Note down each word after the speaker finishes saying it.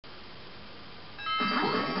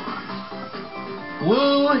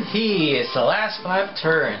Woo-hee! It's the last 5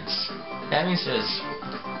 turns. That means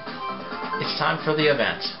it's time for the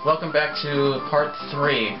event. Welcome back to part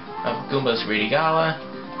 3 of Goomba's Greedy Gala.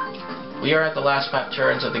 We are at the last 5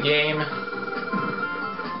 turns of the game,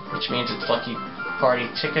 which means it's Lucky Party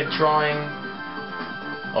ticket drawing.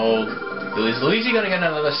 Oh, is Luigi gonna get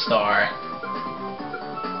another star?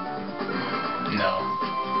 No.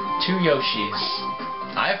 2 Yoshis.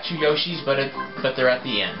 I have 2 Yoshis, but they're at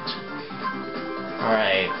the end.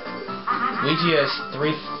 Alright. Luigi has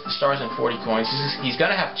 3 stars and 40 coins. He's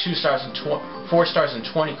gonna have 2 stars and 4 stars and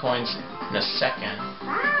 20 coins in a second.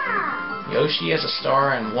 Yoshi has a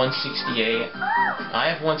star and 168.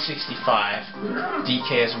 I have 165.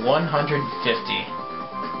 DK has 150.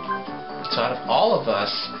 So out of all of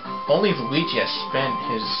us, only Luigi has spent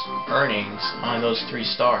his earnings on those 3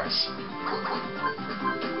 stars.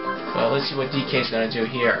 Well, let's see what DK's gonna do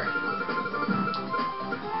here.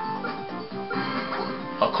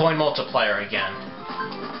 A coin multiplier again.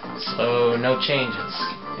 So no changes,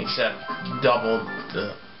 except double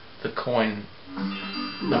the coin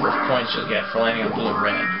number of coins you'll get for landing on blue and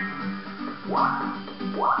red.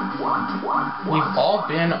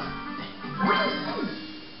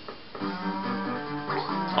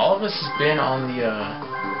 All of us has been on the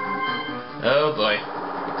oh boy,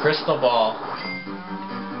 crystal ball.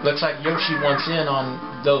 Looks like Yoshi wants in on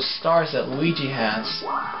those stars that Luigi has.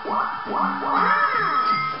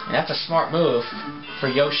 And that's a smart move for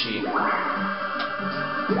Yoshi.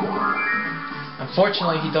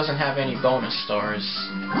 Unfortunately, he doesn't have any bonus stars.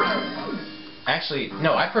 Actually,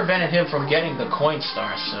 no, I prevented him from getting the coin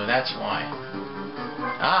stars, so that's why.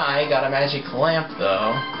 I got a magic lamp,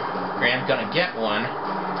 though. Or I'm gonna get one.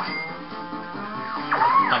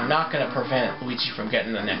 I'm not gonna prevent Luigi from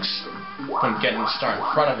getting the star in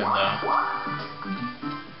front of him, though.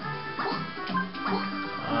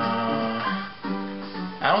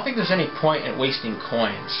 I don't think there's any point in wasting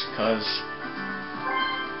coins, because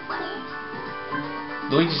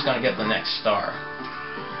Luigi's gonna get the next star.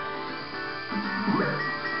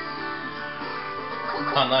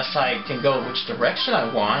 Unless I can go which direction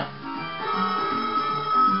I want.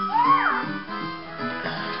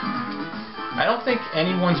 I don't think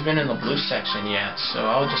anyone's been in the blue section yet, so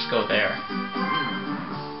I'll just go there.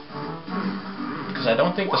 Because I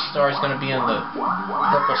don't think the star is going to be in the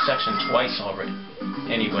purple section twice already.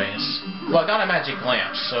 Anyways. Well, I got a magic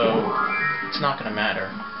lamp, so it's not going to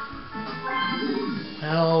matter.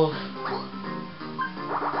 Well,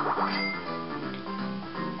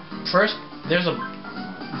 first, there's a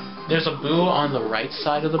boo on the right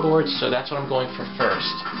side of the board, so that's what I'm going for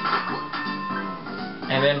first.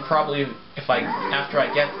 And then probably after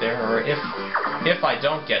I get there, or if I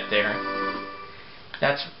don't get there,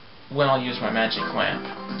 that's when I'll use my magic lamp.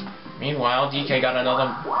 Meanwhile, DK got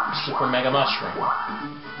another Super Mega Mushroom,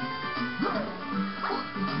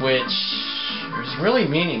 which is really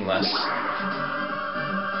meaningless.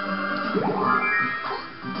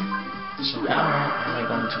 So how am I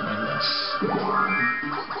going to win this?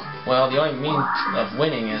 Well, the only means of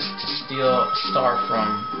winning is to steal a star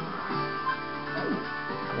from...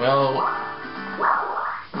 Well...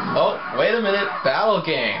 Oh, wait a minute! Battle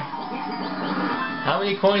game! How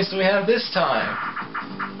many coins do we have this time?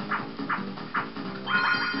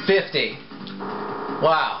 50.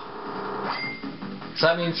 Wow. So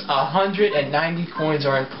that means 190 coins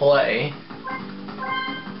are in play.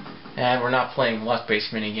 And we're not playing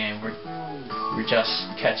luck-based minigame. We're just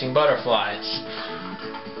catching butterflies.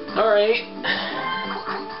 Alright.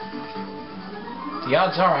 The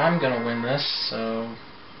odds are I'm gonna win this, so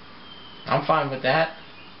I'm fine with that.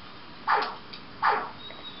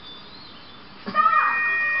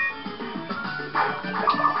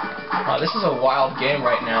 Wow, this is a wild game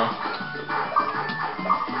right now.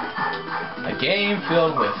 A game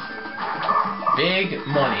filled with big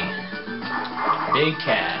money. Big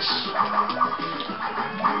cash.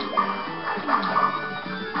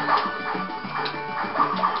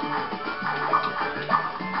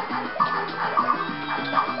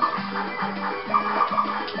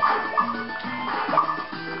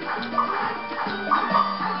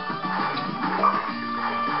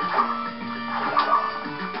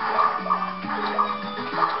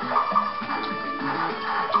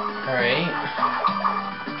 Alright.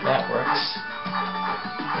 That works.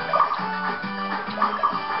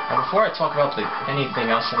 Before I talk about anything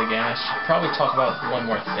else of the game, I should probably talk about one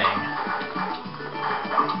more thing.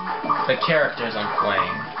 The characters I'm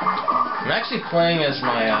playing. I'm actually playing as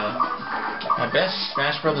my best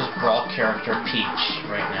Smash Bros. Brawl character, Peach,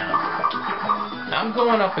 right now. I'm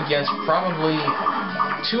going up against probably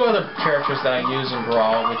 2 other characters that I use in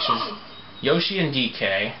Brawl, which is Yoshi and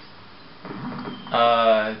DK.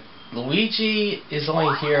 Luigi is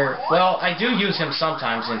only here. Well, I do use him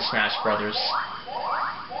sometimes in Smash Brothers.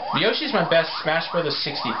 Yoshi's my best Smash Brothers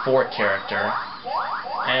 64 character,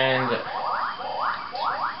 and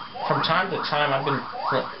from time to time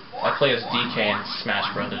I play as DK in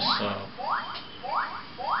Smash Brothers. So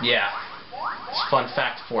yeah, it's a fun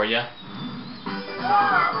fact for you.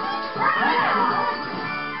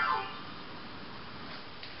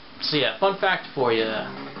 So yeah, fun fact for you.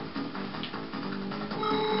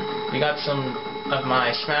 We got some of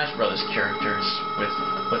my Smash Brothers characters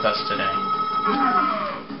with us today.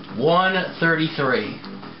 133.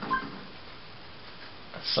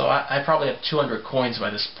 So I probably have 200 coins by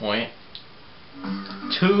this point.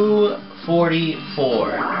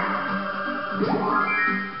 244.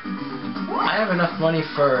 I have enough money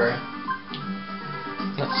for,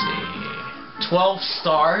 let's see, 12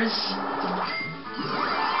 stars.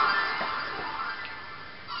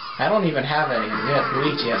 I don't even have any yet.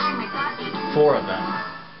 Luigi has 4 of them.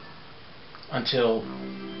 Until,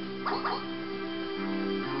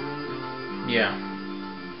 yeah,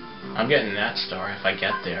 I'm getting that star if I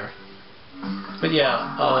get there. But yeah,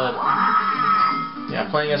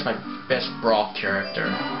 I'm playing as my best Brawl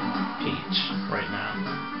character, Peach, right now.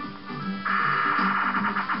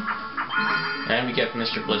 And we get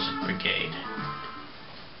Mr. Blizzard Brigade.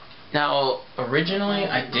 Now, originally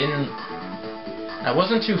I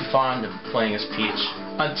wasn't too fond of playing as Peach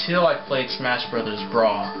until I played Smash Brothers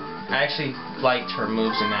Brawl. I actually liked her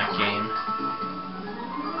moves in that game.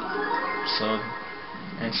 So,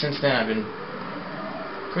 and since then I've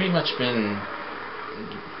pretty much been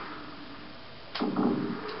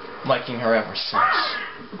liking her ever since.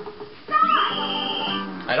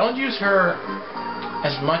 I don't use her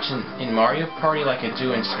as much in Mario Party like I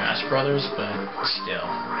do in Smash Brothers, but still.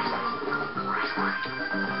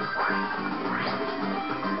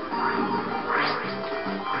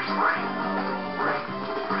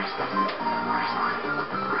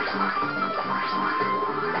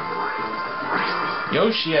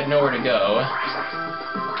 Yoshi had nowhere to go.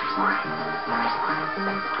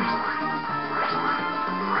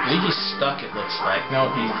 Luigi's stuck, it looks like. No,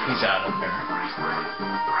 he's out of there.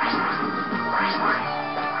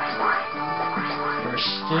 We're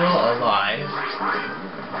still alive.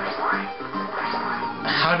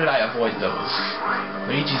 How did I avoid those?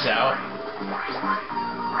 Luigi's out.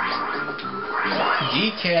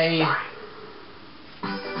 DK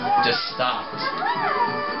just stopped.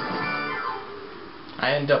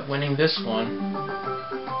 I end up winning this one.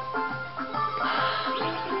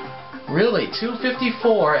 Really,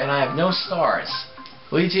 254 and I have no stars.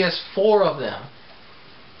 Luigi has 4 of them.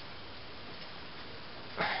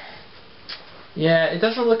 Yeah, it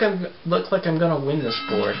doesn't look like I'm gonna win this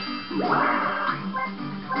board.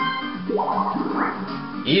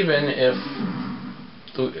 Even if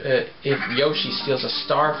Yoshi steals a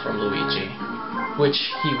star from Luigi, which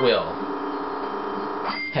he will.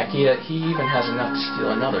 Heck, he even has enough to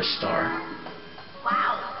steal another star.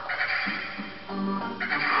 Wow.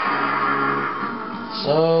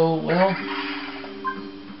 So, well...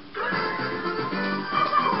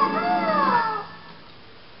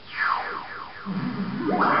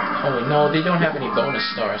 Oh no, they don't have any bonus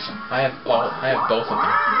stars. I have both of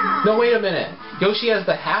them. No, wait a minute. Yoshi has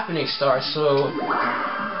the happening star, so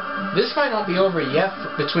this might not be over yet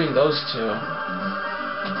between those two.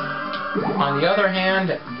 On the other hand,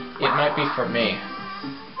 it might be for me,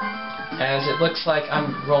 as it looks like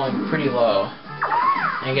I'm rolling pretty low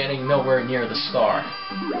and getting nowhere near the star.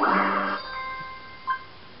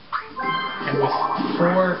 And with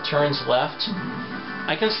 4 turns left,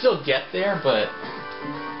 I can still get there, but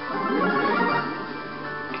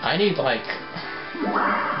I need like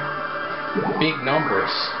big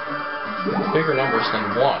numbers, bigger numbers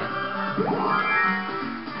than 1.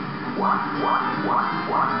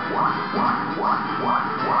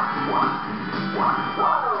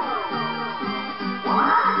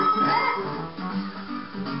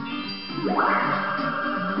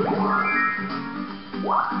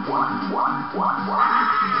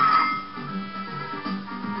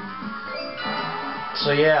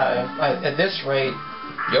 So yeah, at this rate,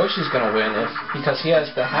 Yoshi's gonna win because he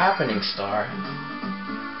has the happening star.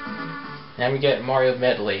 And we get Mario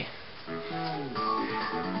Medley.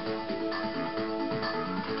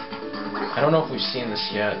 I don't know if we've seen this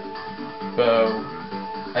yet, but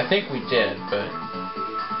I think we did, but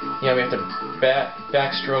yeah, we have to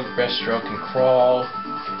backstroke, breaststroke, and crawl.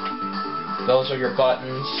 Those are your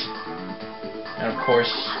buttons. And of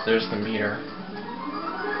course, there's the meter.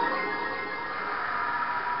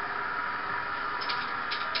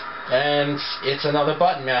 And it's another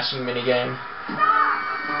button mashing minigame.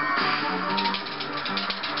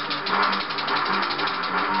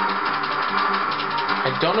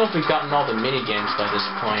 Don't know if we've gotten all the mini games by this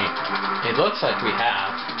point. It looks like we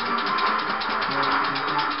have.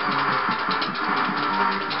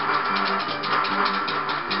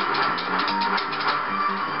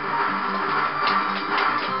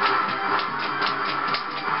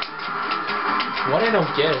 What I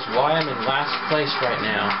don't get is why I'm in last place right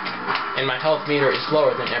now, and my health meter is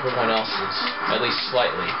lower than everyone else's, at least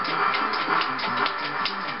slightly.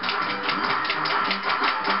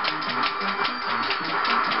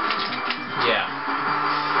 Yeah.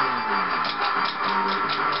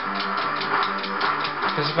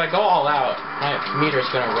 Because if I go all out, my meter's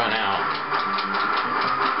gonna run out.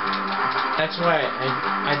 That's why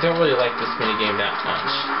I don't really like this minigame that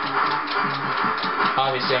much.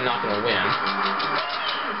 Obviously, I'm not gonna win.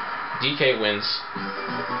 DK wins.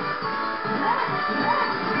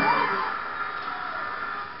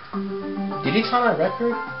 Did he tie my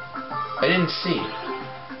record? I didn't see.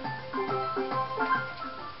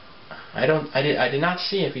 I did not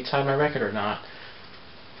see if he tied my record or not.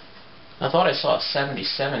 I thought I saw a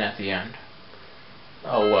 77 at the end.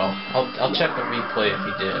 Oh well, I'll check the replay if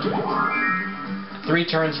he did. 3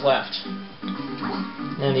 turns left.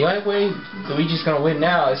 And the only way Luigi's gonna win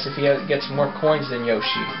now is if he gets more coins than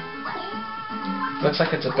Yoshi. Looks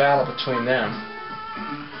like it's a battle between them.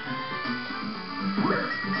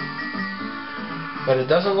 But it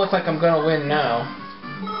doesn't look like I'm gonna win now.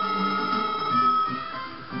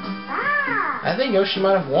 I think Yoshi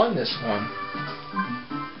might have won this one.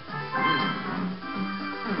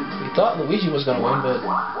 We thought Luigi was gonna win, but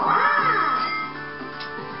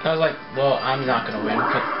I was like, well, I'm not gonna win,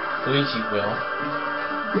 but Luigi will.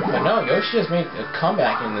 But no, Yoshi has made a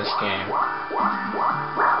comeback in this game.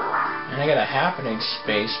 And I got a happening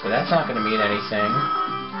space, but that's not gonna mean anything.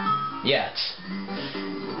 Yet.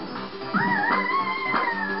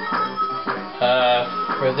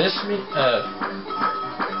 For this,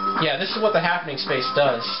 yeah, this is what the happening space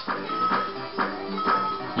does.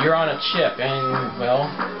 You're on a chip, and, well,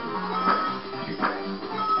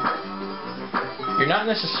 you're not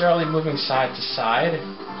necessarily moving side to side,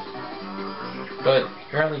 but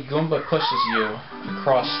apparently Goomba pushes you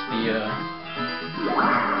across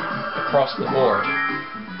the board.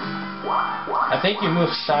 I think you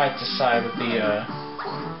move side to side with the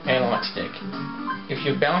analog stick. If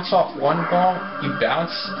you bounce off one ball, you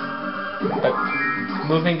bounce by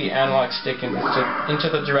moving the analog stick into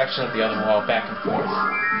the direction of the other wall, back and forth.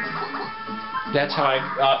 That's how I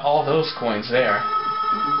got all those coins there.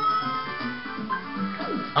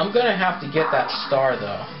 I'm gonna have to get that star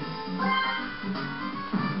though.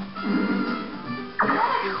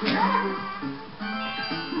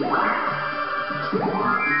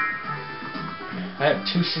 I have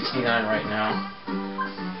 269 right now.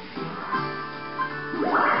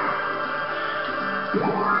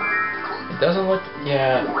 It doesn't look,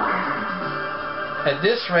 yeah. At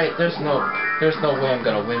this rate, there's no way I'm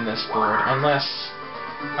gonna win this board unless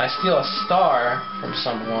I steal a star from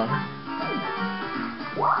someone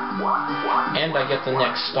and I get the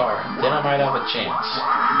next star. Then I might have a chance.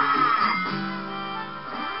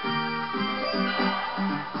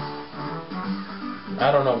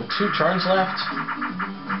 I don't know. With 2 turns left,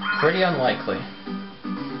 pretty unlikely.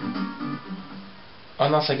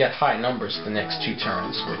 Unless I get high numbers the next 2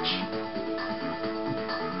 turns, which...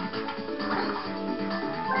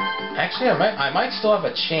 Actually, I might still have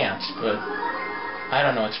a chance, but... I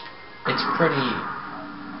don't know, it's pretty...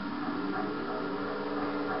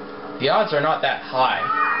 The odds are not that high.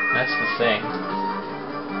 That's the thing.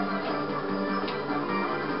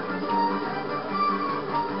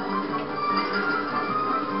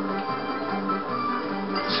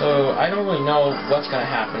 So, I don't really know what's going to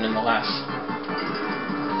happen in the last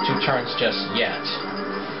 2 turns just yet.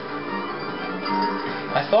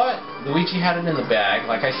 I thought Luigi had it in the bag,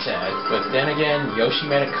 like I said, but then again, Yoshi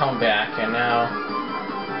made a comeback, and now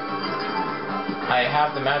I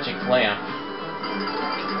have the magic lamp.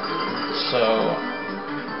 So,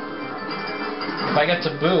 if I get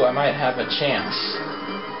to Boo, I might have a chance.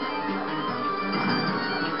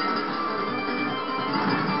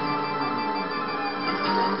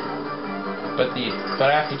 But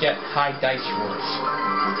I have to get high dice rolls.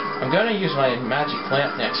 I'm going to use my magic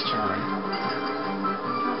lamp next turn,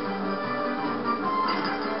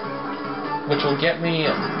 which will get me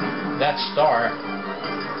that star,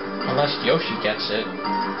 unless Yoshi gets it,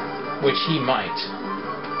 which he might.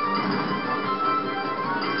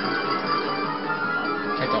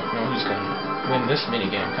 I don't know who's going to win this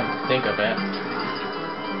minigame, come to think of it.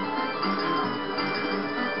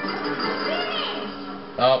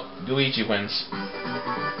 Oh, Luigi wins.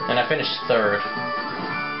 And I finished 3rd.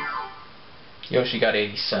 Yoshi got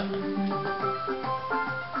 87.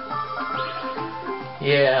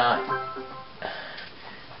 Yeah.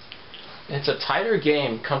 It's a tighter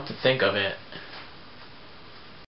game, come to think of it.